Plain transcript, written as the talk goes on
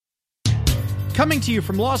Coming to you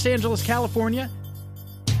from Los Angeles, California,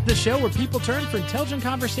 the show where people turn for intelligent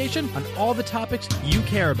conversation on all the topics you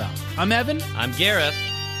care about. I'm Evan. I'm Gareth.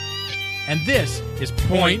 And this is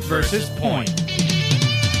Point versus Point.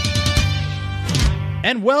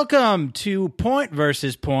 And welcome to Point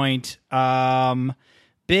versus Point.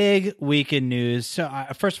 Big weekend news. So,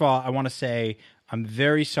 first of all, I want to say I'm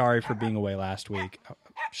very sorry for being away last week.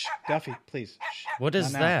 Duffy, please. What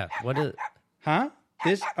is that? What is? Huh?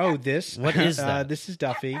 This? What is that? This is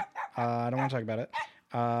Duffy. I don't want to talk about it.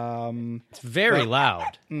 It's very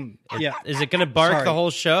loud. Yeah. Is it going to bark the whole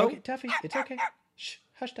show? Okay, Duffy, it's okay. Shh,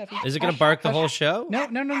 hush, Duffy. Is it going to bark the whole show?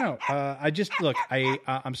 No. I just look.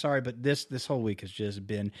 I'm sorry, but this whole week has just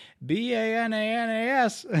been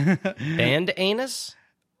BANANAS. Band anus?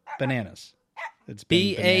 Bananas. It's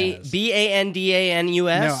been bananas.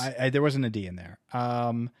 BANDANUS? No, there wasn't a D in there.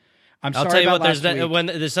 I'm I'll sorry tell you about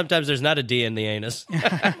what. Sometimes there's not a D in the anus.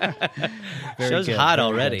 Show's good, hot very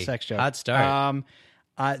already. good. Sex joke. Hot start.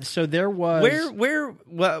 So there was Where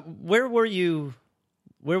were you?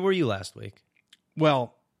 Where were you last week?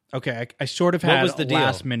 Well, okay, I sort of had a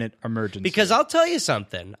last minute emergency. Because I'll tell you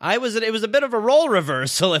something. It was a bit of a role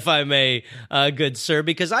reversal, if I may, good sir,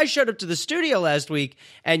 because I showed up to the studio last week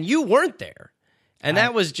and you weren't there. And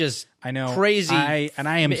that was just crazy. I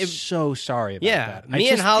am so sorry about that.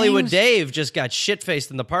 Me and Hollywood Dave just got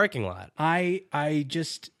shit-faced in the parking lot. I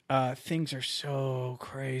just things are so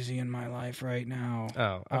crazy in my life right now.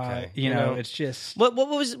 Oh, okay. You know, it's just what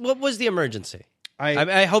was the emergency?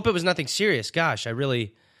 I hope it was nothing serious. Gosh, I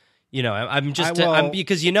really, I'm just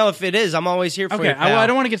because if it is, I'm always here for you. Pal. I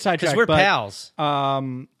don't want to get sidetracked because we're pals. But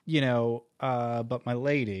my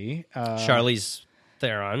lady, Charlize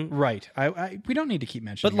Theron. Right. We don't need to keep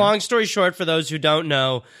mentioning. But long story short, for those who don't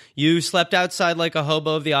know, you slept outside like a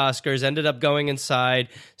hobo of the Oscars, ended up going inside,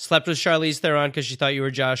 slept with Charlize Theron because she thought you were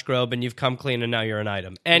Josh Groban, and you've come clean, and now you're an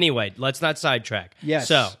item. Anyway, let's not sidetrack. Yes.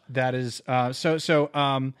 So that is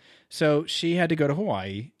so she had to go to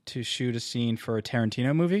Hawaii to shoot a scene for a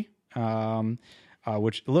Tarantino movie,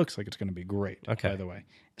 which looks like it's going to be great. Okay. By the way.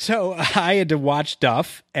 So I had to watch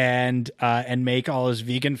Duff and make all his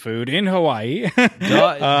vegan food in Hawaii.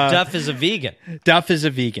 Duff is a vegan. Duff is a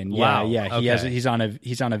vegan. Wow. Yeah. Okay. He's on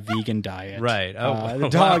a vegan diet. Right. The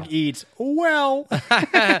dog eats well.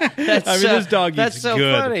 This dog eats that's so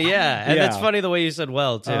good. funny. Yeah, and it's funny the way you said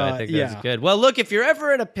 "well" too. I think that's good. Well, look, if you're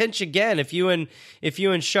ever in a pinch again, if you and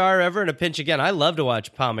Shar are ever in a pinch again, I love to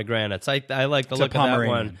watch Pomegranates. I like the look of that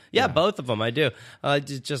one. Yeah, both of them. I do.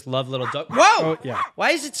 Just love little dog. Whoa! Oh, yeah.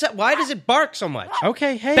 Why does it bark so much?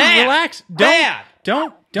 Okay, hey, bad. relax.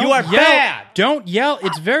 Don't You are yell. bad. Don't yell.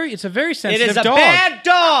 It's a very sensitive dog. It is a bad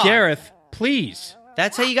dog. Gareth, please.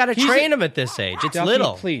 That's how you got to train him at this age. It's Duffy,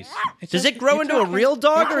 little. Please. Does it grow into a real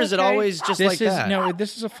dog, or is it always just like that? No,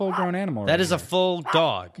 this is a full-grown animal. That is a full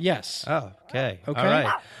dog. Yes. Oh, okay. All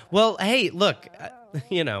right. Well, hey, look,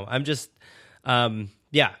 I'm just, I'm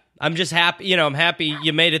just happy. I'm happy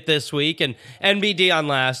you made it this week and NBD on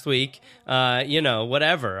last week.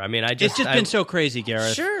 Whatever. I mean, it's just been so crazy,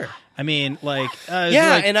 Gareth. Sure. I mean, I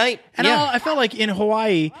felt like in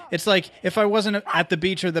Hawaii, it's like if I wasn't at the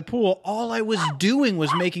beach or the pool, all I was doing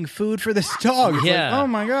was making food for this dog. It's like, oh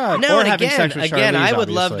my god! No, or and having sex with again, Charlize, I would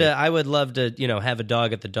obviously. love to, have a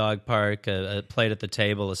dog at the dog park, a plate at the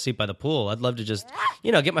table, a seat by the pool. I'd love to just,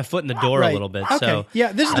 get my foot in the door a little bit. Okay. So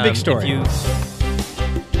yeah, this is the big story.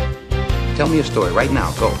 Tell me a story right now.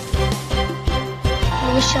 Go.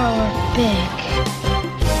 I wish I were big.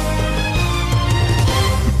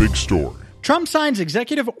 The big story. Trump signs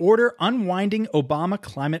executive order unwinding Obama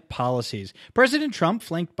climate policies. President Trump,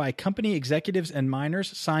 flanked by company executives and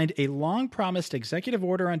miners, signed a long-promised executive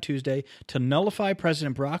order on Tuesday to nullify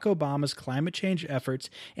President Barack Obama's climate change efforts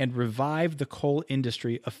and revive the coal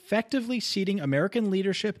industry, effectively ceding American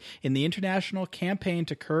leadership in the international campaign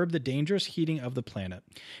to curb the dangerous heating of the planet.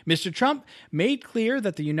 Mr. Trump made clear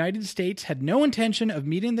that the United States had no intention of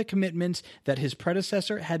meeting the commitments that his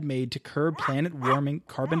predecessor had made to curb planet-warming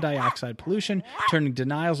carbon dioxide pollution, turning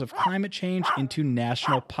denials of climate change into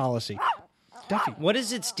national policy. Duffy, what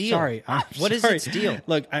is its deal? Sorry, what is its deal?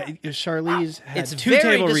 Look, Charlize had it's two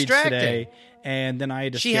table reads today, and then I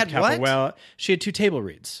had to skip Kappa. Well, she had 2 table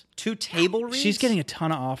reads. 2 table reads? She's getting a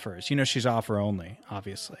ton of offers. She's offer only,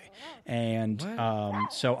 obviously. And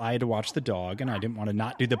so I had to watch the dog, and I didn't want to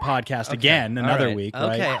not do the podcast again another week.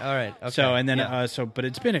 Right? Okay, all right. Okay. So and then but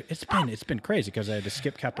it's been crazy because I had to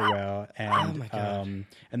skip Caporal, and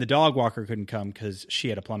and the dog walker couldn't come because she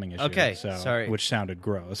had a plumbing issue. Okay, so, sorry, which sounded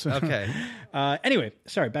gross. Okay. Anyway,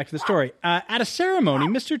 sorry. Back to the story. At a ceremony,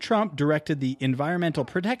 Mr. Trump directed the Environmental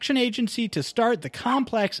Protection Agency to start the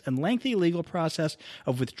complex and lengthy legal process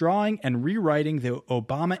of withdrawing and rewriting the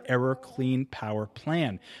Obama-era Clean Power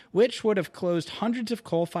Plan, which would have closed hundreds of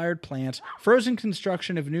coal-fired plants, frozen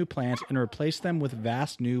construction of new plants, and replaced them with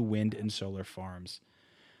vast new wind and solar farms.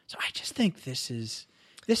 So I just think this is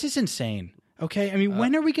insane. Okay, I mean,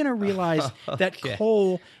 when are we going to realize that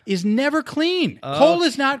coal is never clean? Coal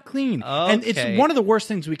is not clean, and it's one of the worst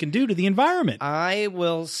things we can do to the environment. I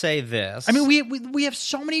will say this. I mean, we have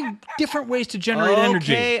so many different ways to generate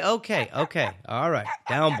energy. Okay. All right,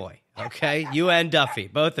 down boy. Okay, you and Duffy,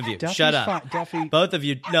 both of you, Duffy's shut up. fine. Duffy, both of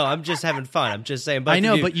you. No, I'm just having fun. I'm just saying. Both I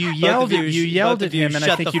know, of you, but you yelled at him, and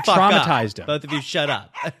I think you traumatized him. Both of you, shut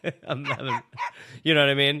up. I'm having, you know what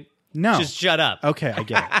I mean? No. Just shut up. Okay, I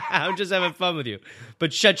get it. I'm just having fun with you.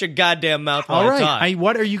 But shut your goddamn mouth while All right. I talk.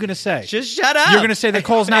 What are you going to say? Just shut up. You're going to say that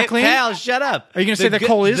coal's not clean? Pal, shut up. Are you going to say that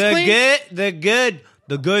coal is clean?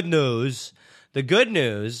 The good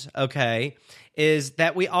news, okay, is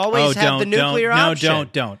that we always have the nuclear option.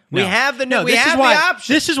 Don't. We have the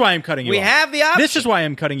option. This is why I'm cutting you off. We have the option. This is why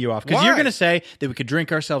I'm cutting you off. Because you're going to say that we could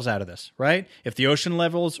drink ourselves out of this, right? If the ocean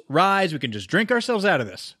levels rise, we can just drink ourselves out of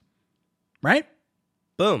this. Right?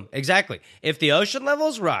 Boom. Exactly. If the ocean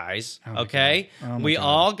levels rise, we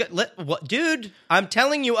all get... dude, I'm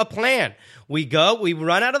telling you a plan. We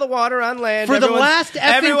run out of the water on land. For the last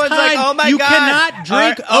everyone's time, like, oh my you God. cannot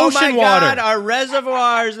drink ocean water. Oh my water. God, our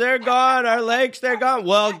reservoirs, they're gone. Our lakes, they're gone.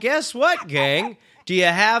 Well, guess what, gang? Do you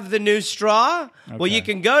have the new straw? Okay. Well, you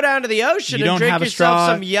can go down to the ocean and drink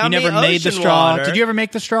yourself some yummy ocean water. You never made the straw. Did you ever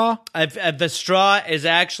make the straw? The straw is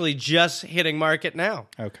actually just hitting market now.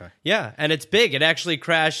 Okay. Yeah, and it's big. It actually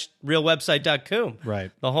crashed realwebsite.com.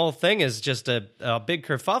 Right. The whole thing is just a big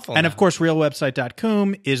kerfuffle. And, of course,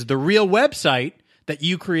 realwebsite.com is the real website that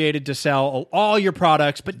you created to sell all your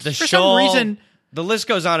products. But for some reason... The list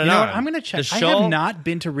goes on and on. I'm going to check. I have not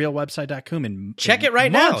been to realwebsite.com in Check it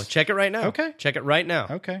right months. now. Check it right now. Okay. Check it right now.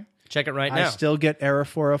 Okay. Check it right now. I still get error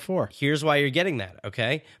 404. Here's why you're getting that,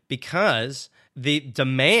 okay? Because the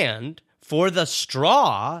demand for the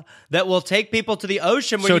straw that will take people to the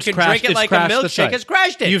ocean where you can drink it like a milkshake has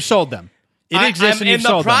crashed it. You've sold them. It exists and you've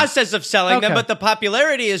sold them. I'm in the process of selling them, but the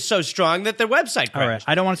popularity is so strong that their website crashed. All right.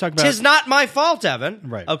 I don't want to talk about... 'Tis not my fault, Evan.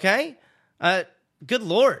 Right. Okay? Good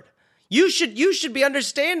Lord. You should be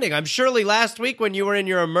understanding. I'm surely last week when you were in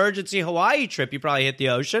your emergency Hawaii trip, you probably hit the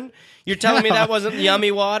ocean. You're telling me that wasn't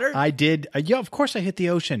yummy water? I did. Yeah, of course I hit the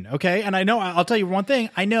ocean. Okay, and I know. I'll tell you one thing.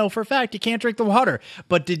 I know for a fact you can't drink the water.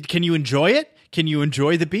 But can you enjoy it? Can you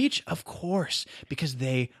enjoy the beach? Of course, because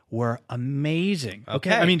they were amazing. Okay.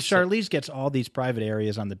 I mean, Charlize gets all these private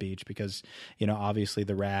areas on the beach because, obviously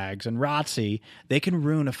the rags and ROTC, they can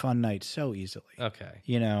ruin a fun night so easily. Okay.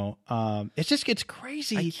 It's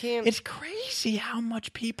crazy. It's crazy how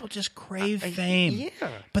much people just crave fame. Yeah.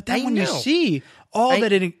 But then when you see all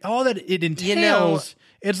that it entails,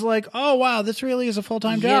 it's like, oh wow, this really is a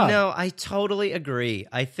full-time job. I totally agree.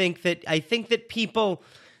 I think that people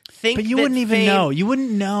think but you wouldn't even know. You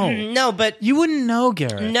wouldn't know. No, but... You wouldn't know,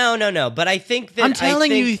 Garrett. No. But I think that... I'm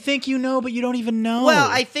telling you think you know, but you don't even know. Well,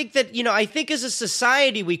 I think that, I think as a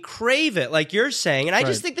society we crave it, like you're saying. And I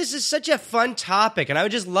just think this is such a fun topic. And I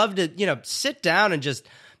would just love to, sit down and just,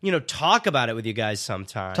 talk about it with you guys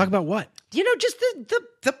sometime. Talk about what? Just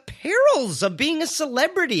the perils of being a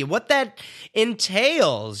celebrity, what that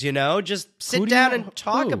entails, Just sit down and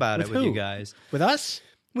talk about it with you guys. With us?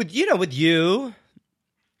 With you.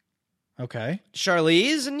 Okay.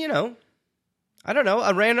 Charlize and, I don't know,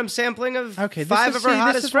 a random sampling of five of her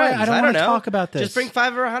hottest friends. I don't want to talk about this. Just bring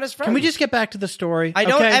 5 of her hottest friends. Can we just get back to the story?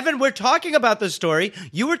 Evan, we're talking about the story.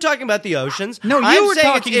 You were talking about the oceans. No, you were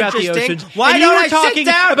talking about the oceans. Why don't I sit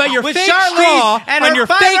down about your with fake Charlize straw and on her your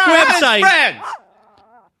 5 fake website? Friends?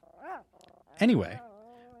 Anyway.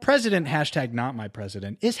 President, #not my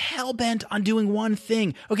president, is hell-bent on doing one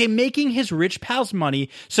thing. Okay, making his rich pals money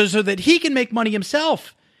so that he can make money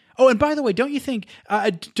himself. Oh, and by the way, don't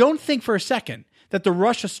think for a second that the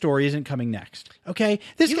Russia story isn't coming next. Okay?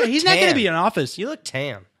 This guy, he's not going to be in office. You look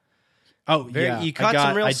tan. Oh, yeah. You caught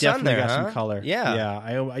some real sun there, I definitely got some color.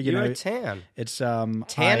 Yeah. You were tan. It's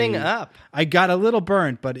tanning up. I got a little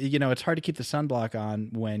burnt, but it's hard to keep the sunblock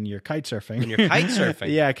on when you're kite surfing.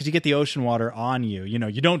 Yeah, because you get the ocean water on you.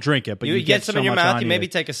 You don't drink it, but you get some so in your much mouth. on You maybe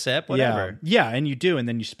take a sip, whatever. Yeah, and you do, and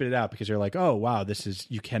then you spit it out because you're like, oh wow,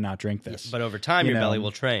 you cannot drink this. But over time, your belly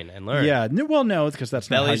will train and learn. Yeah, well, no, because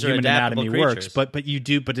that's not how human anatomy works. But you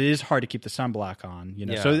do. But it is hard to keep the sunblock on.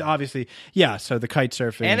 So obviously, so the kite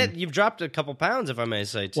surfing, and you've dropped dropped a couple pounds, if I may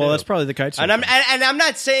say, too. Well, that's probably the kite surfing. And I'm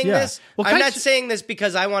not saying this. Well, I'm not saying this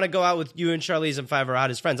because I want to go out with you and Charlize and 5 of our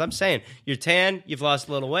hottest friends. I'm saying you're tan, you've lost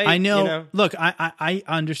a little weight. I know. You know? Look, I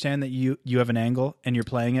understand that you have an angle and you're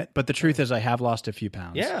playing it, but the truth is I have lost a few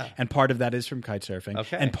pounds. Yeah. And part of that is from kite surfing.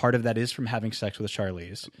 Okay. And part of that is from having sex with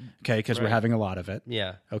Charlize. Okay, because we're having a lot of it.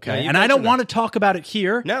 Yeah. Okay. No, and I don't want to talk about it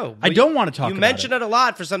here. No. I don't want to talk about it. You mention it a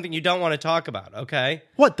lot for something you don't want to talk about, okay?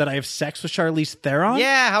 What, that I have sex with Charlize Theron?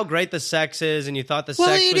 Yeah, how great the sex is, and you thought the well,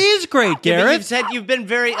 sex it was... is great, Garrett. Yeah, you've said you've been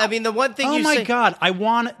very... I mean, the one thing you say... Oh, my God.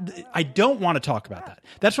 I don't want to talk about that.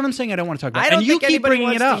 That's what I'm saying I don't want to talk about. I don't and you think keep anybody bringing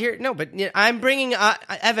wants it up. to hear... No, but I'm bringing...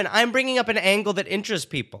 Evan, I'm bringing up an angle that interests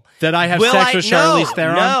people. That I have sex with Charlize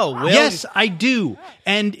Theron? No. Yes, I do.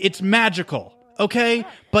 And it's magical. Okay?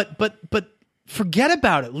 But forget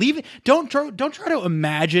about it. Leave it. Don't try to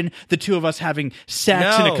imagine the two of us having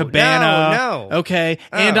sex in a cabana. No. Okay?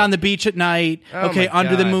 And on the beach at night. Okay?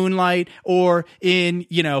 Under the moonlight, or in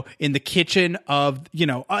the kitchen of,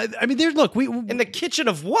 I mean, there's, look, in the kitchen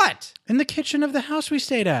of what? In the kitchen of the house we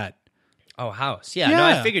stayed at. Oh, house. Yeah. No,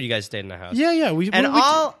 I figured you guys stayed in the house. Yeah.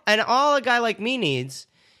 All a guy like me needs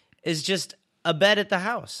is just a bed at the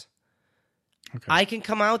house. Okay. I can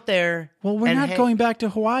come out there. Well, we're not going back to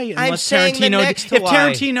Hawaii unless I'm saying Tarantino. the next if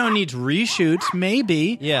Hawaii. Tarantino needs reshoots,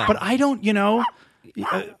 maybe. Yeah. But I don't. The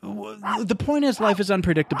point is, life is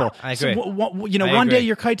unpredictable. I agree. So, one day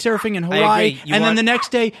you're kite surfing in Hawaii, and then the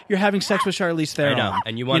next day you're having sex with Charlize Theron. I know,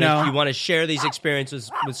 and you want to share these experiences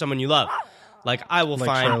with someone you love. Like I will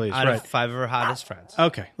find Charlize, out of 5 of her hottest friends.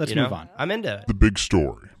 Okay, let's move on. I'm into it. The big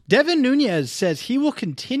story. Devin Nunes says he will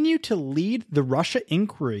continue to lead the Russia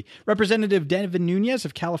inquiry. Representative Devin Nunes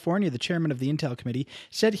of California, the chairman of the Intel Committee,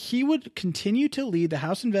 said he would continue to lead the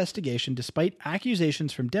House investigation despite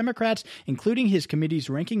accusations from Democrats, including his committee's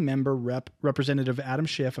ranking member, Representative Adam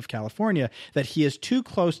Schiff of California, that he is too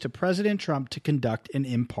close to President Trump to conduct an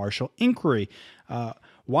impartial inquiry.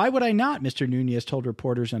 Why would I not? Mr. Nunes told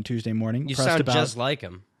reporters on Tuesday morning. You sound just like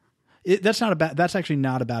him. That's actually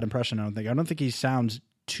not a bad impression. I don't think he sounds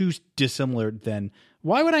too dissimilar then.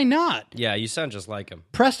 Why would I not? Yeah, you sound just like him.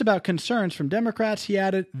 Pressed about concerns from Democrats, he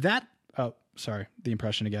added that... Oh, sorry, the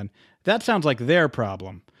impression again. That sounds like their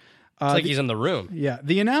problem. It's like he's in the room. Yeah,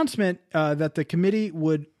 the announcement that the committee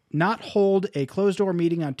would not hold a closed-door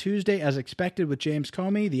meeting on Tuesday as expected with James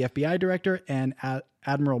Comey, the FBI director, and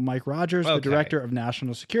Admiral Mike Rogers, the director of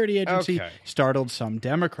National Security Agency, startled some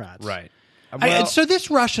Democrats. Right. So this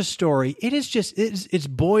Russia story,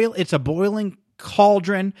 it's a boiling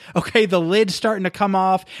cauldron. Okay, the lid's starting to come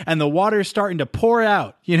off and the water's starting to pour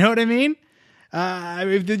out. You know what I mean?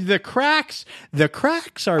 The cracks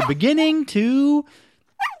are beginning to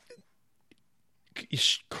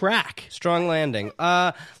crack. Strong landing.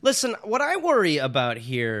 Listen, what I worry about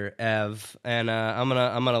here, Ev, and I'm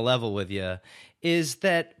gonna level with you, is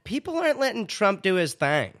that people aren't letting Trump do his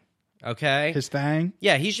thing. Okay? His thing?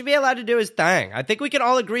 Yeah, he should be allowed to do his thing. I think we can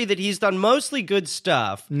all agree that he's done mostly good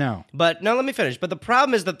stuff. No. But, no, let me finish. But the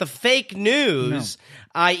problem is that the fake news,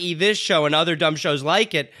 i.e. this show and other dumb shows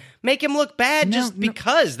like it, make him look bad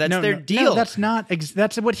because that's their deal. No, that's not.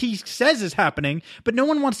 That's what he says is happening, but no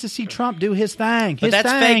one wants to see Trump do his thing. His thing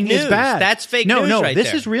fake news. Is bad. That's fake news right this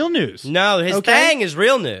there. is real news. No, his thing is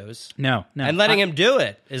real news. No. And letting him do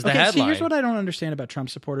it is the headline. See, here's what I don't understand about Trump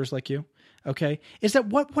supporters like you. Okay, is that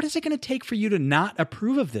what is it going to take for you to not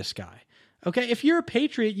approve of this guy? Okay, if you're a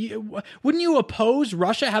patriot, wouldn't you oppose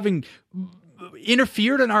Russia having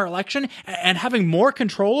interfered in our election and having more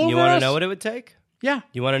control over us? You want to know what it would take? Yeah.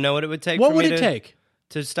 You want to know what it would take? What would it take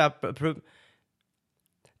to stop approving?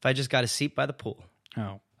 If I just got a seat by the pool.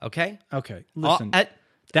 Oh. Okay. Okay. Listen.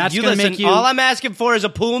 That's going to make you. All I'm asking for is a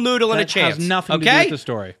pool noodle and a chance. Has nothing to do with the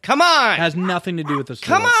story. Come on. Has nothing to do with the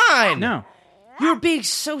story. Come on. No. You're being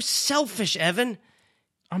so selfish, Evan.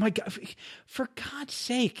 Oh, my God. For God's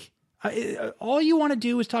sake. All you want to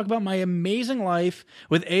do is talk about my amazing life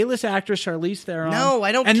with A-list actress Charlize Theron. No,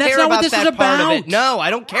 I don't care about what this that is part about. of it. No, I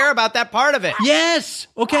don't care about that part of it. Yes.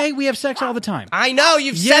 Okay, we have sex all the time. I know,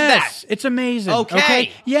 you've said that. It's amazing.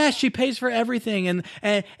 Okay. Yes, she pays for everything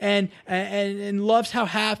and loves how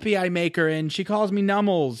happy I make her, and she calls me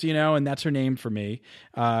Nummels, and that's her name for me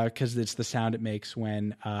because it's the sound it makes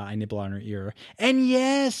when I nibble on her ear. And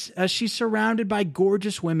yes, she's surrounded by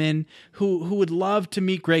gorgeous women who would love to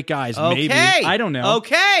meet great guys. Okay. Maybe. I don't know.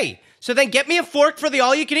 Okay. So then get me a fork for the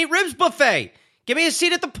all-you-can-eat ribs buffet. Give me a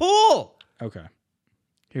seat at the pool. Okay.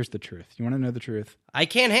 Here's the truth. You want to know the truth? I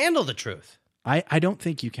can't handle the truth. I don't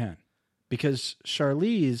think you can. Because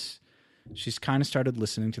Charlize She's kind of started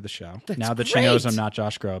listening to the show. That's now that she great. knows I'm not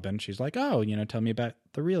Josh Groban, she's like, oh, tell me about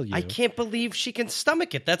the real you. I can't believe she can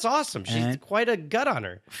stomach it. That's awesome. She's quite a gut on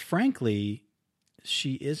her. Frankly,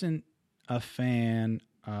 she isn't a fan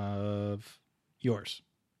of yours.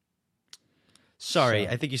 Sorry,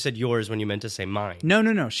 I think you said yours when you meant to say mine.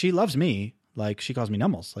 No. She loves me. Like, she calls me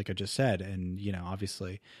Nummels, like I just said. And,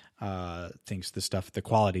 obviously thinks the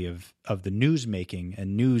quality of the news making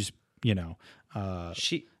and news,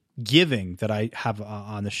 giving that I have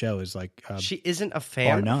on the show is like she isn't a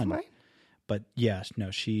fan of mine? But yes,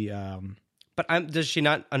 no, she... But does she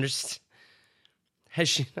not understand... Does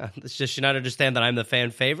she not understand that I'm the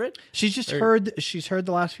fan favorite? She's just heard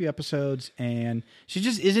the last few episodes, and she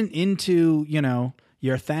just isn't into,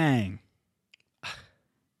 your thing.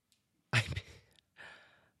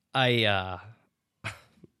 I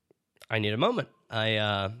need a moment.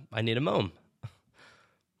 I need a moment.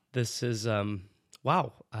 This is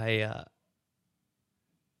wow.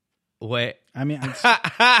 Wait. I mean,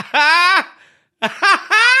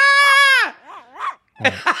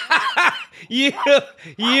 You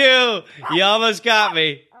almost got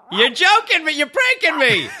me. You're joking me. You're pranking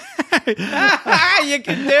me. You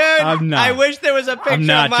can, dude. I'm not. I wish there was a picture of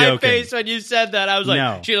my joking. face when you said that. I was like,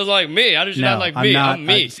 No. she doesn't like me. How does she not like me? Not, I'm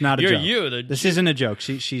me. It's not a You're joke. you. This isn't a joke.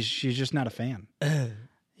 She's just not a fan.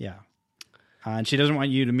 Yeah, and she doesn't want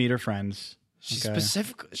you to meet her friends. She okay?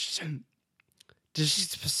 specifically. Did she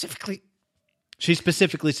specifically? She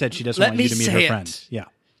specifically said she doesn't want you to meet her friends. Yeah.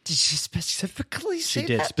 Did she specifically say She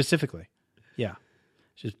did that? specifically. Yeah,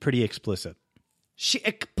 she's pretty explicit. She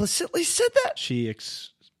explicitly said that? She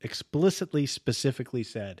explicitly, specifically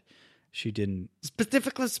said she didn't.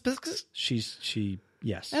 Specifically?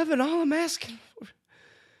 Yes. Evan, all I'm asking for.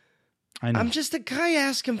 I know. I'm just a guy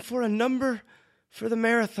asking for a number for the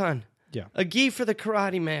marathon. Yeah. A gi for the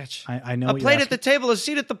karate match. I know. A plate at the table, a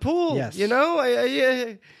seat at the pool. Yes.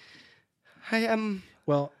 I am.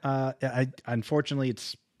 Well, unfortunately,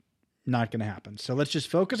 it's not going to happen. So let's just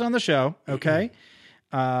focus on the show, okay?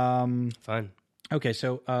 Fine. Okay,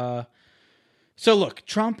 so look,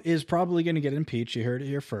 Trump is probably going to get impeached. You heard it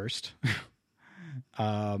here first.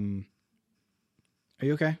 Are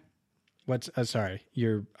you okay? What's sorry?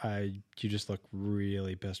 You just look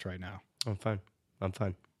really pissed right now. I'm fine.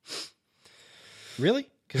 Really?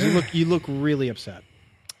 Because you look really upset.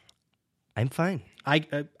 I'm fine. I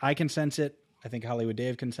can sense it. I think Hollywood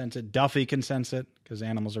Dave can sense it. Duffy can sense it because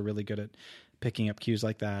animals are really good at picking up cues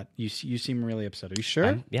like that. You seem really upset. Are you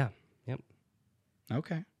sure? Yeah. Yep.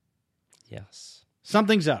 Okay. Yes.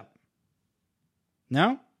 Something's up.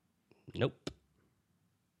 No? Nope.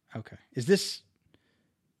 Okay. Is this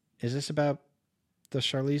about the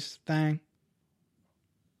Charlize thing?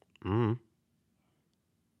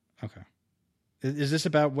 Okay. Is this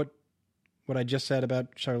about what I just said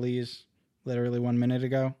about Charlize literally 1 minute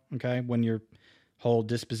ago? Okay. When your whole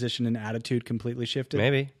disposition and attitude completely shifted?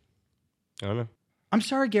 Maybe. I don't know. I'm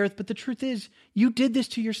sorry, Gareth, but the truth is you did this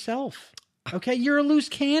to yourself. Okay. You're a loose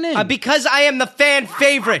cannon. Because I am the fan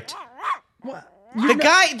favorite. What? The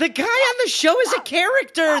guy on the show is a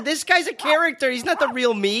character. This guy's a character. He's not the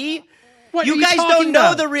real me. What you guys don't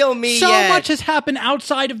know the real me so yet. So much has happened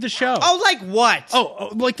outside of the show. Oh, like what? Oh,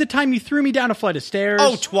 like the time you threw me down a flight of stairs.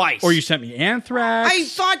 Oh, twice. Or you sent me anthrax. I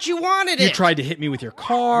thought you wanted it. You tried to hit me with your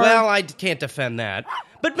car. Well, I can't defend that.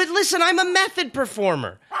 But listen, I'm a method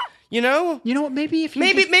performer. You know? You know what? Maybe if you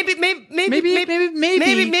maybe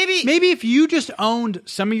if you just owned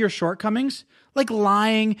some of your shortcomings, like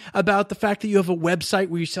lying about the fact that you have a website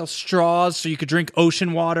where you sell straws so you could drink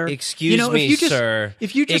ocean water. Excuse me,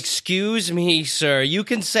 sir. You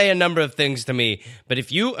can say a number of things to me, but if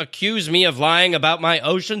you accuse me of lying about my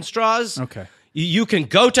ocean straws, okay, you can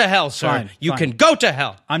go to hell, sir. Fine. Can go to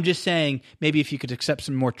hell. I'm just saying, maybe if you could accept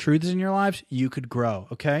some more truths in your lives, you could grow.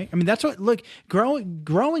 Okay, I mean that's what. Look,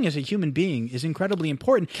 growing as a human being is incredibly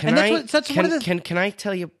important. Can I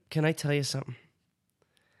tell you something?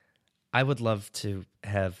 I would love to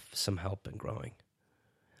have some help in growing.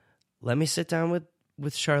 Let me sit down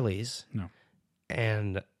with Charlize. No.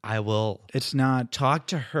 And I will talk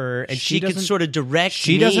to her, and she can sort of direct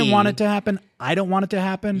me. She doesn't want it to happen. I don't want it to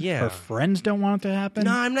happen. Yeah. Her friends don't want it to happen.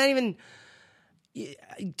 No, I'm not even...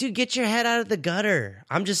 Dude, get your head out of the gutter.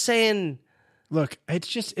 I'm just saying... Look,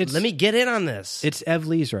 it's let me get in on this. It's Ev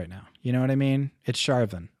Lee's right now. You know what I mean? It's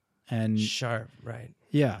Sharvin. And right.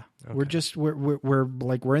 Yeah. Okay.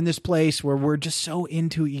 We're in this place where we're just so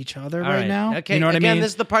into each other right now. Okay. You know what I mean?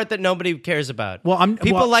 This is the part that nobody cares about. Well,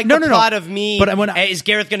 the plot of me. But is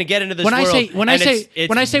Gareth going to get into this world? When I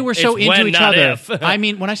say we're so into each other, I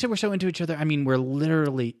mean when I say we're so into each other, I mean we're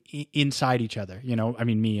literally inside each other. You know, I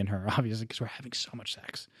mean me and her, obviously, because we're having so much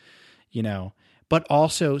sex. but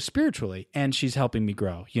also spiritually. And she's helping me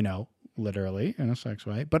grow, literally in a sex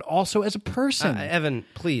way, but also as a person. Evan,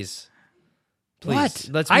 please. What?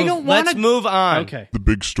 Let's move on. Okay. The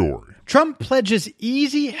big story. Trump pledges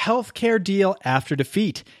easy health care deal after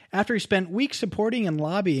defeat. After he spent weeks supporting and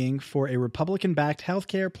lobbying for a Republican-backed health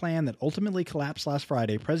care plan that ultimately collapsed last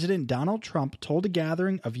Friday, President Donald Trump told a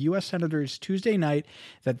gathering of U.S. senators Tuesday night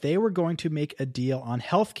that they were going to make a deal on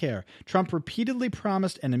health care. Trump repeatedly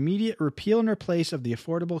promised an immediate repeal and replace of the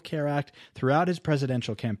Affordable Care Act throughout his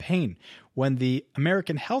presidential campaign. When the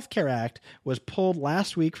American Health Care Act was pulled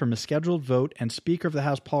last week from a scheduled vote and Speaker of the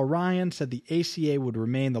House Paul Ryan said the ACA would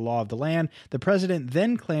remain the law of the land, the president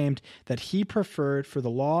then claimed that he preferred for the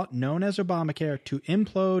law known as Obamacare to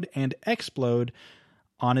implode and explode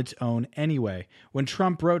on its own anyway. When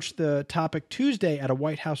Trump broached the topic Tuesday at a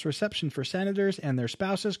White House reception for senators and their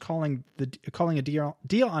spouses, calling a deal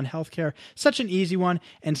on healthcare such an easy one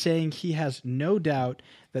and saying he has no doubt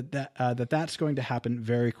that's going to happen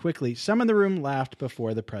very quickly, some in the room laughed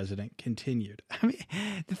before the president continued. I mean,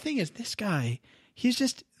 the thing is, this guy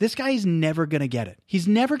is never going to get it. He's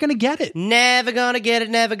never going to get it. Never going to get it,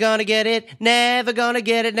 never going to get it, never going to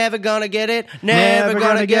get it, never going to get it, never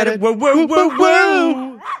going to get it. Whoa, whoa, whoa,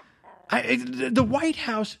 whoa. The White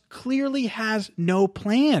House clearly has no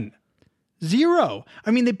plan. Zero.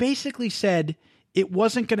 I mean, they basically said it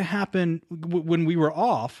wasn't going to happen when we were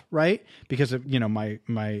off, right? Because of, my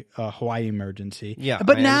Hawaii emergency. Yeah,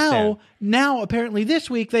 but now apparently this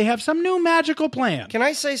week they have some new magical plan. Can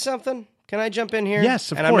I say something? Can I jump in here?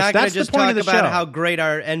 Yes, of course. And I'm not going to That's just talk about show. how great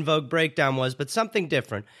our En Vogue breakdown was, but something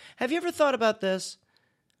different. Have you ever thought about this?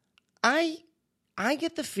 I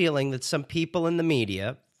get the feeling that some people in the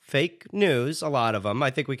media, fake news, a lot of them, I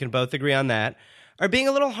think we can both agree on that, are being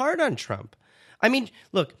a little hard on Trump. I mean,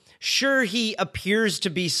 look, sure, he appears to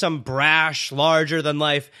be some brash,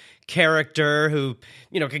 larger-than-life character who,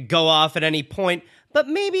 could go off at any point, but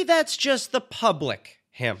maybe that's just the public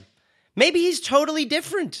him. Maybe he's totally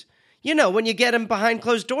different. When you get him behind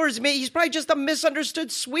closed doors, he's probably just a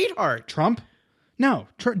misunderstood sweetheart. Trump? No.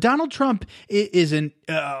 Donald Trump is a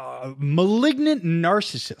malignant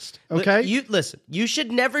narcissist, okay? Listen, you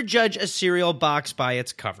should never judge a cereal box by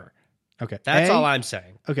its cover. Okay. That's all I'm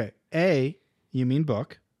saying. Okay. A, you mean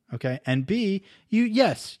book, okay? And B,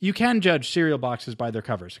 you can judge cereal boxes by their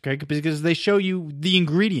covers, okay? Because they show you the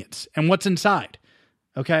ingredients and what's inside,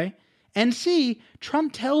 okay? And C,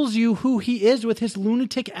 Trump tells you who he is with his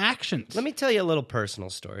lunatic actions. Let me tell you a little personal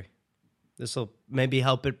story. This will maybe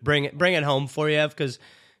help bring it home for you, because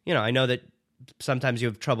I know that sometimes you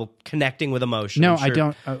have trouble connecting with emotion. No, I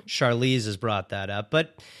don't. Charlize has brought that up.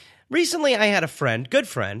 But recently I had a friend,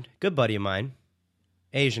 good buddy of mine,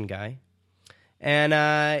 Asian guy,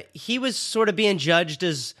 and he was sort of being judged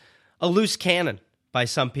as a loose cannon by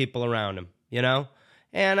some people around him,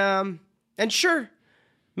 and sure,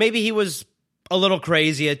 maybe he was a little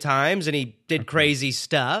crazy at times and he did crazy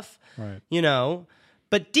stuff, right.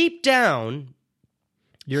 But deep down,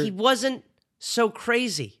 he wasn't so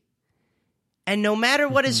crazy. And no matter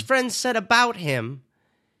what his friends said about him,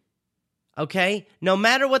 no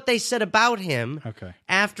matter what they said about him,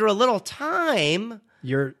 after a little time,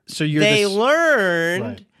 they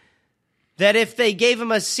learned that if they gave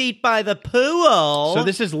him a seat by the pool... So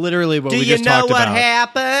this is literally what we just talked about. Do you know what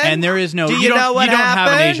happened? And there is no... Do you know what happened? You don't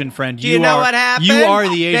have an Asian friend. Do you know what happened? You are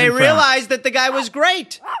the Asian friend. They realized that the guy was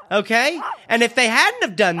great, okay? And if they hadn't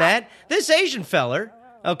have done that, this Asian feller,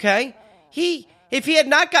 okay, if he had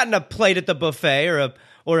not gotten a plate at the buffet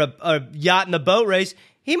or a yacht in the boat race,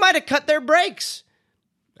 he might have cut their brakes.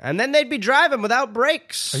 And then they'd be driving without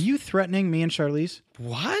brakes. Are you threatening me and Charlize?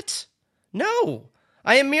 What? No.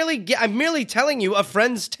 I'm merely telling you a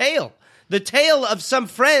friend's tale. The tale of some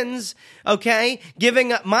friends,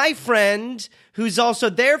 giving my friend, who's also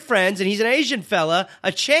their friends, and he's an Asian fella,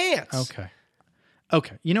 a chance.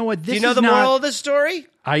 Okay. You know what? Do you know the moral of the story?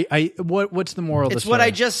 What's the moral of the story? It's what I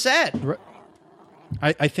just said.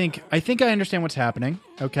 I think I understand what's happening,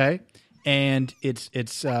 okay? And it's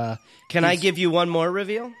Can I give you one more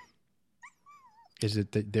reveal? Is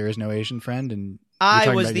it that there is no Asian friend and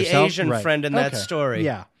I was the Asian friend in that story.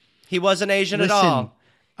 Yeah. He wasn't Asian at all.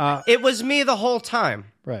 It was me the whole time.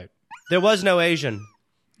 Right. There was no Asian.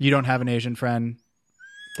 You don't have an Asian friend?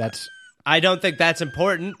 I don't think that's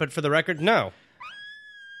important, but for the record, no.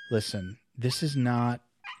 Listen, this is not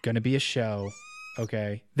going to be a show,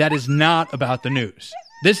 okay, that is not about the news.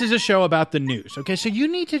 This is a show about the news, okay? So you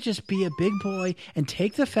need to just be a big boy and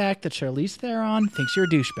take the fact that Charlize Theron thinks you're a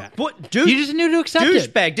douchebag. What? You just need to accept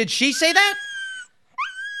it. Douchebag. Did she say that?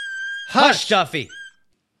 Hush, Duffy.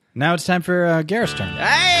 Now it's time for Garrett's turn.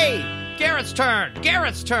 Hey, Garrett. Garrett's turn.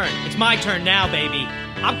 Garrett's turn. It's my turn now, baby.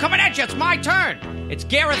 I'm coming at you. It's my turn. It's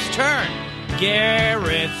Garrett's turn.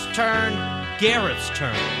 Garrett's turn. Garrett's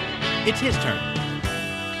turn. It's his turn.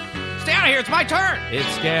 Stay out of here. It's my turn.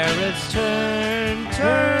 It's Garrett's turn.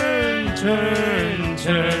 Turn, turn,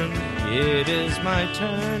 turn. It is my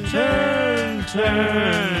turn. Turn,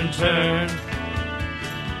 turn, turn.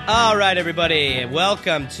 All right, everybody.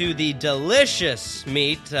 Welcome to the delicious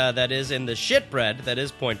meat that is in the shit bread that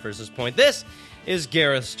is Point versus Point. This is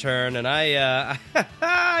Garrett's turn, and I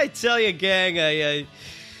tell you, gang, I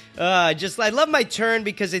love my turn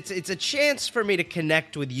because it's a chance for me to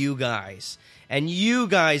connect with you guys, and you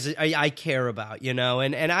guys I care about, and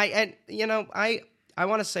I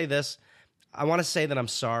want to say this. I want to say that I'm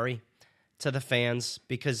sorry to the fans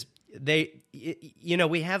because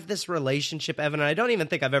we have this relationship, Evan, and I don't even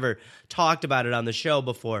think I've ever talked about it on the show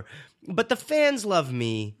before, but the fans love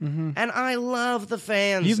me, and I love the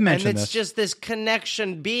fans. You've mentioned this. And it's just this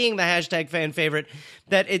connection, being the hashtag fan favorite,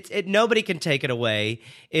 that nobody can take it away.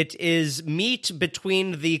 It is meat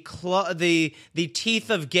between the teeth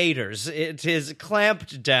of gators. It is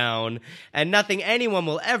clamped down, and nothing anyone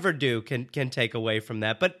will ever do can take away from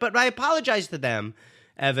that. But I apologize to them,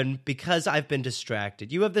 Evan, because I've been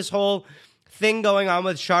distracted. You have this whole thing going on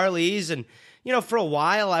with Charlize, and for a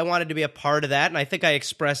while I wanted to be a part of that, and I think I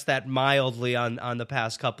expressed that mildly on the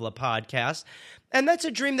past couple of podcasts, and that's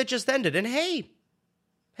a dream that just ended. And hey,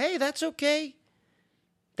 that's okay.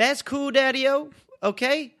 That's cool, Daddy-O.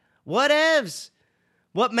 Okay, whatevs.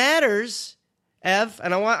 What matters, Ev,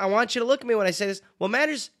 and I want you to look at me when I say this. What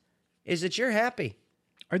matters is that you're happy.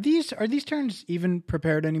 Are these turns even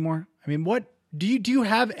prepared anymore? I mean, what? Do you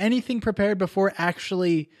have anything prepared before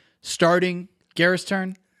actually starting Garrett's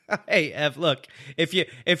turn? Hey, Ev, look, if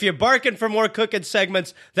you're barking for more cooking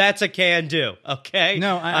segments, that's a can do, okay?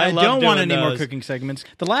 No, I don't want any more cooking segments.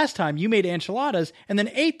 The last time you made enchiladas and then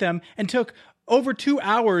ate them and took over 2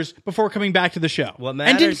 hours before coming back to the show. What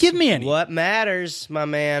matters, and didn't give me any. What matters, my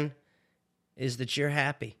man, is that you're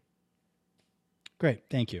happy. Great,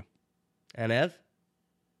 thank you. And Ev,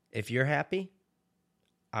 if you're happy,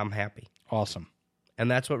 I'm happy. Awesome. And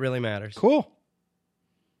that's what really matters. Cool.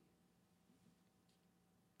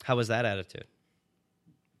 How was that attitude?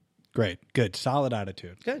 Great. Good. Solid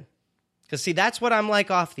attitude. Good. Because, see, that's what I'm like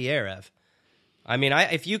off the air, Ev. I mean,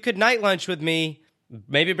 if you could night lunch with me,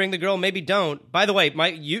 maybe bring the girl, maybe don't. By the way,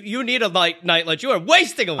 you need a night lunch. You are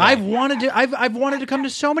wasting away. I've wanted to come to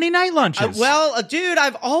so many night lunches. Dude,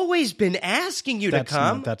 I've always been asking you to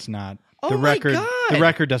come. That's not. Oh my God. The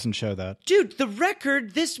record doesn't show that. Dude, the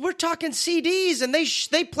record, we're talking CDs, and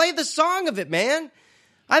they play the song of it, man.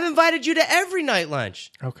 I've invited you to every night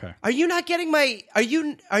lunch. Okay. Are you not getting my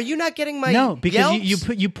No, because Yelps?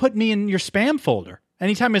 you put me in your spam folder.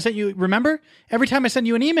 Anytime I sent you, remember? Every time I send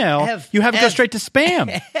you an email, you have it go straight to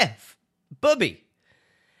spam. Booby.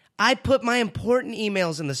 I put my important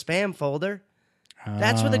emails in the spam folder.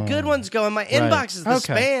 That's where the good ones go. In my inbox is the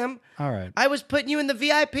spam. All right. I was putting you in the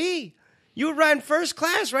VIP. You were riding first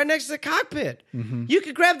class right next to the cockpit. Mm-hmm. You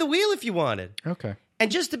could grab the wheel if you wanted. Okay. And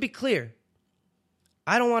just to be clear,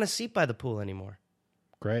 I don't want a seat by the pool anymore.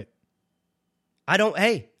 Great. I don't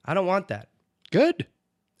want that. Good.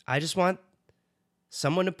 I just want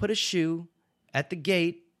someone to put a shoe at the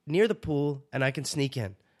gate near the pool and I can sneak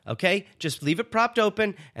in. Okay? Just leave it propped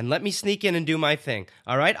open and let me sneak in and do my thing.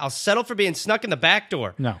 All right? I'll settle for being snuck in the back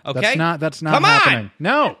door. No. Okay? That's not Come happening. On!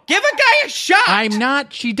 No. Give a guy a shot! I'm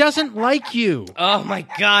not. She doesn't like you. Oh, my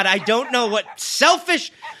God. I don't know what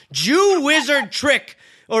selfish Jew wizard trick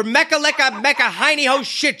or mecca hiney ho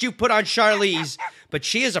shit you put on Charlize. But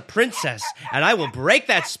she is a princess, and I will break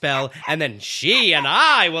that spell, and then she and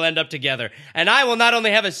I will end up together. And I will not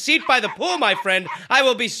only have a seat by the pool, my friend, I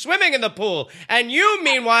will be swimming in the pool. And you,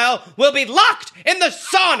 meanwhile, will be locked in the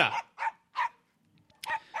sauna.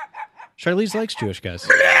 Charlize likes Jewish guys.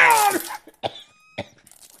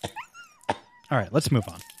 All right, let's move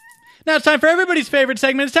on. Now it's time for everybody's favorite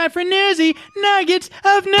segment. It's time for Newsy Nuggets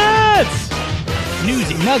of Nuts.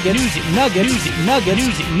 Newsy Nuggets. Newsy Nuggets. Newsy Nuggets.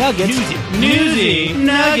 Newsy Nuggets. Newsy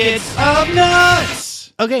Nuggets of Nuts.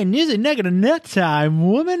 Okay, Newsy Nugget of Nut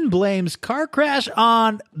time. Woman blames car crash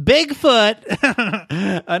on Bigfoot.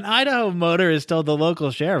 An Idaho motorist told the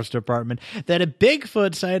local sheriff's department that a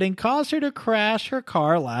Bigfoot sighting caused her to crash her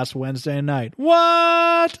car last Wednesday night.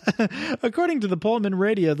 What? According to the Pullman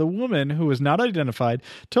radio, the woman, who was not identified,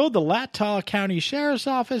 told the Latah County Sheriff's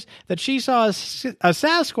Office that she saw a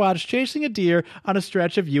Sasquatch chasing a deer on a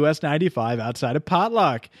stretch of US 95 outside of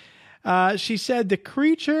Potluck. She said the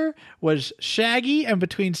creature was shaggy and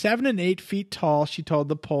between 7 and 8 feet tall, she told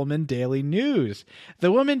the Pullman Daily News.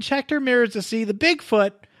 The woman checked her mirrors to see the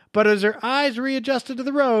Bigfoot, But as her eyes readjusted to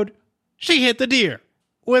the road, she hit the deer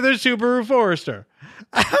with her Subaru Forester.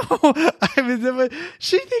 I mean,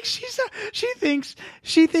 she thinks she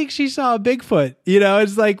saw a Bigfoot. You know,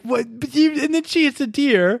 it's like what? And then she hits a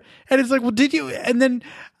deer, and it's like, well, did you? And then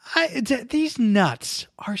these nuts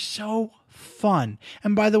are so fun.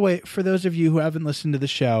 And by the way, for those of you who haven't listened to the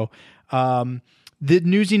show, the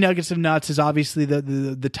Newsy Nuggets of Nuts is obviously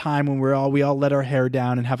the time when we all let our hair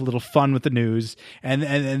down and have a little fun with the news, and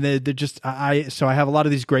they're just so I have a lot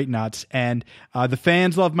of these great nuts, and the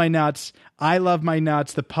fans love my nuts. I love my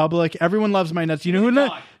nuts. The public, everyone loves my nuts. You know who?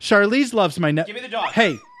 Charlize loves my nuts. Give me the dog.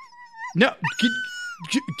 Hey, no,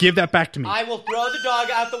 give that back to me. I will throw the dog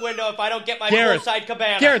out the window if I don't get my poolside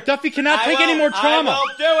cabana. Gareth, Duffy cannot take any more trauma. I will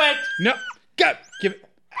do it. No, go give it.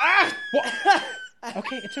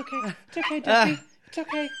 Okay, it's okay. It's okay, Duffy. It's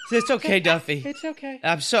okay. It's okay, Duffy. It's okay.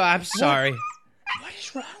 I'm sorry. What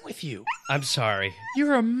is wrong with you? I'm sorry.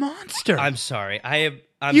 You're a monster. I'm sorry.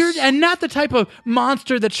 And not the type of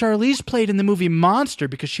monster that Charlize played in the movie Monster,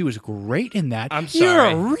 because she was great in that. I'm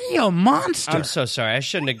sorry. You're a real monster. I'm so sorry. I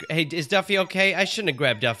shouldn't have. Hey, is Duffy okay? I shouldn't have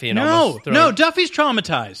grabbed Duffy and almost thrown. No, Duffy's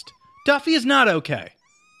traumatized. Duffy is not okay.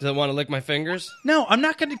 Does it want to lick my fingers? No, I'm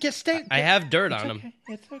not going to get stay. I have dirt on him.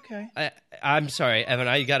 It's okay. I'm sorry, Evan.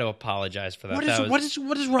 I got to apologize for that. What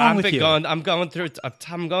is wrong with you? I'm going through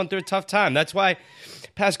a tough time. That's why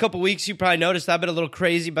past couple weeks you probably noticed I've been a little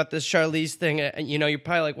crazy about this Charlize thing. You know, you're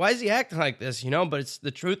probably like, why is he acting like this? You know, but the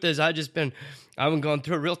truth is I've been going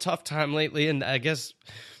through a real tough time lately, and I guess,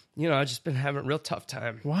 you know, I've just been having a real tough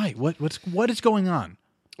time. Why? What is going on?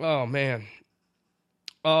 Oh man.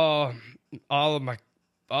 Oh, all of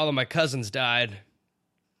my cousins died.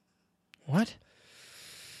 What?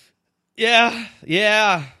 Yeah.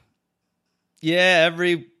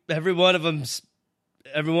 Every one of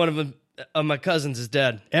them of my cousins is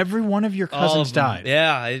dead. Every one of your cousins died.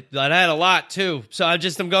 Yeah, I had a lot too. So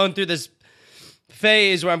I'm going through this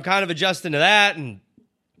phase where I'm kind of adjusting to that, and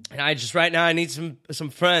I just right now I need some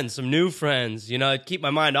friends, some new friends. You know, keep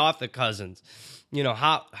my mind off the cousins. You know,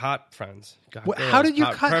 hot friends. God, girls, how did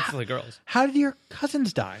your preferably girls? How did your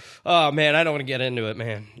cousins die? Oh man, I don't want to get into it,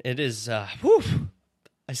 man. It is,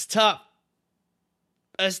 it's tough.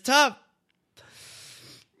 It's tough.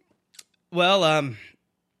 Well,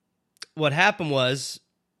 what happened was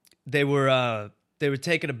they were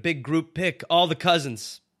taking a big group pic. All the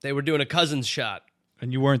cousins. They were doing a cousins shot,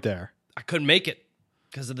 and you weren't there. I couldn't make it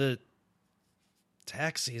because of the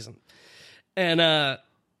tax season, and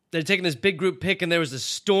they're taking this big group pic, and there was a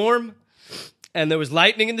storm, and there was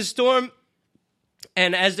lightning in the storm.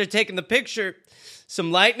 And as they're taking the picture,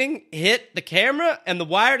 some lightning hit the camera, and the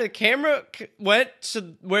wire to the camera went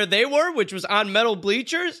to where they were, which was on metal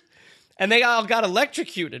bleachers, and they all got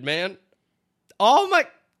electrocuted, man. All my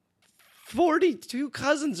 42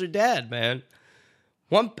 cousins are dead, man.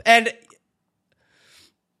 And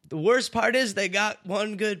the worst part is they got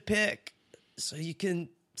one good pic, so you can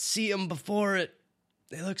see them before it.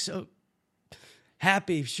 They look so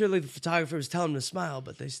happy. Surely the photographer was telling them to smile,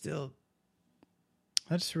 but they still...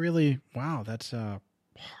 That's really... Wow, that's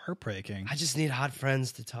heartbreaking. I just need hot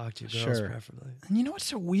friends to talk to, girls preferably. And you know what's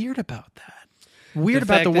so weird about that? Weird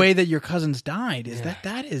about the way that your cousins died is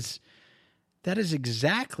that is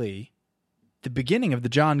exactly the beginning of the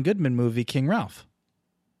John Goodman movie, King Ralph.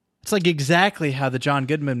 It's like exactly how the John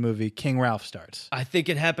Goodman movie King Ralph starts. I think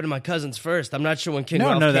it happened to my cousins first. I'm not sure when King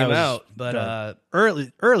Ralph came out, but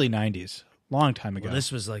early 90s, long time ago. Well,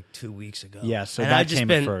 this was like 2 weeks ago. Yeah, so that came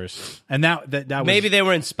first, and that was, maybe they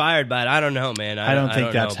were inspired by it. I don't know, man. I don't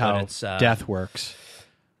think that's how death works.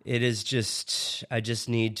 It is just I just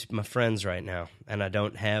need my friends right now, and I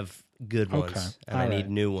don't have good ones, and I need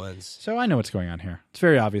new ones. So I know what's going on here. It's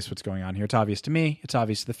very obvious what's going on here. It's obvious to me. It's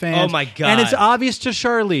obvious to the fans. Oh my God. And it's obvious to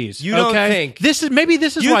Charlize. You don't think this is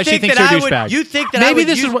why she thinks you're a douchebag. You think that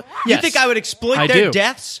you think I would exploit their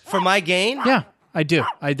deaths for my gain? Yeah, I do.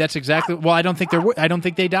 That's exactly. Well, I don't think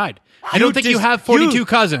they died. I don't think you have 42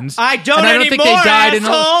 cousins. I don't anymore, think they died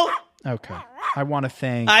asshole. Okay. I want to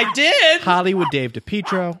thank Hollywood Dave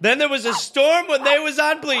DePietro. Then there was a storm when they was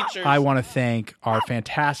on bleachers. I want to thank our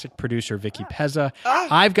fantastic producer, Vicky Pezza.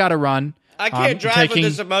 I've got to run. I can't drive with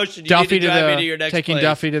this emotion. You need to drive me to your next Taking place.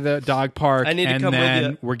 Duffy to the dog park. I need to come with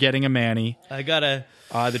you. We're getting a Manny. I got to...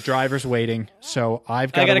 the driver's waiting, so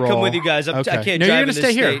I've got to roll. I got to come with you guys. I can't drive in this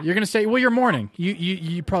state. You're going to stay here. You're going to stay... Well, you're morning.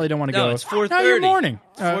 You probably don't want to go... No, it's 4:30. No, you're morning.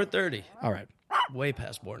 4:30. All right. Way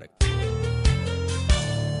past morning.